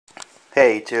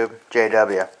Hey YouTube,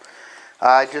 JW.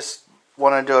 I just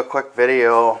want to do a quick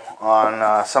video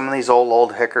on some of these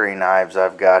old hickory knives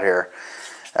I've got here.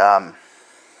 I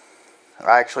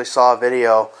actually saw a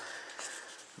video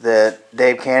that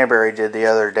Dave Canterbury did the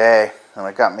other day, and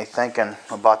it got me thinking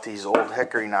about these old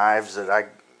hickory knives that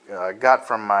I got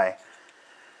from my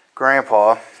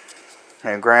grandpa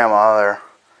and grandma. They're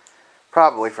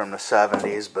probably from the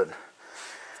 70s, but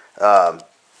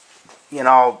you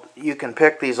know, you can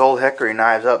pick these old hickory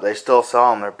knives up. They still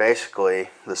sell them. They're basically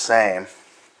the same.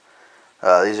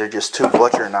 These are just two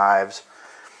butcher knives.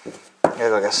 They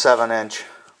have like a 7-inch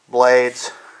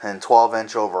blades and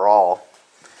 12-inch overall.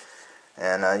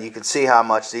 And you can see how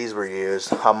much these were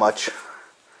used, how much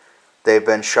they've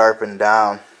been sharpened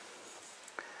down.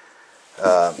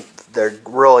 They're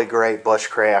really great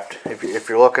bushcraft. If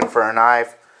you're looking for a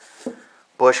knife,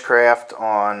 bushcraft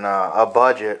on a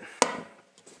budget,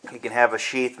 you can have a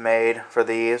sheath made for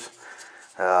these,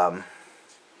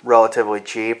 relatively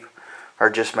cheap, or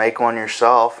just make one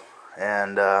yourself.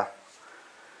 And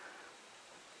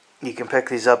you can pick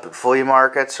these up at flea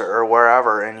markets or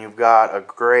wherever, and you've got a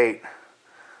great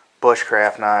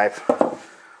bushcraft knife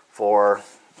for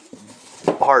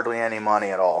hardly any money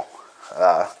at all.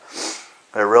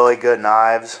 They're really good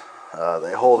knives.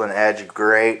 They hold an edge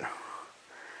great,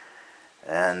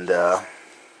 and I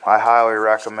highly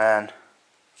recommend.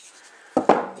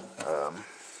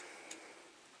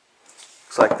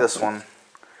 Looks like this one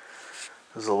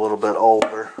is a little bit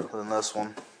older than this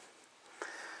one.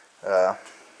 But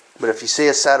if you see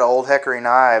a set of old hickory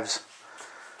knives,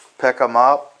 pick them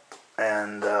up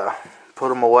and put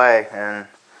them away. And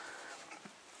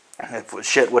if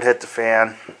shit would hit the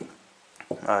fan,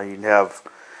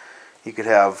 you could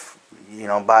have, you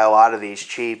know, buy a lot of these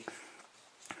cheap,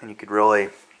 and you could really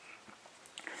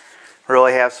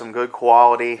have some good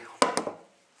quality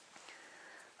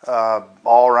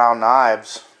all-around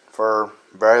knives for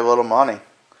very little money.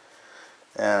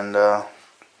 And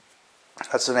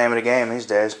that's the name of the game these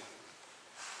days.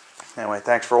 Anyway,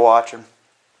 thanks for watching.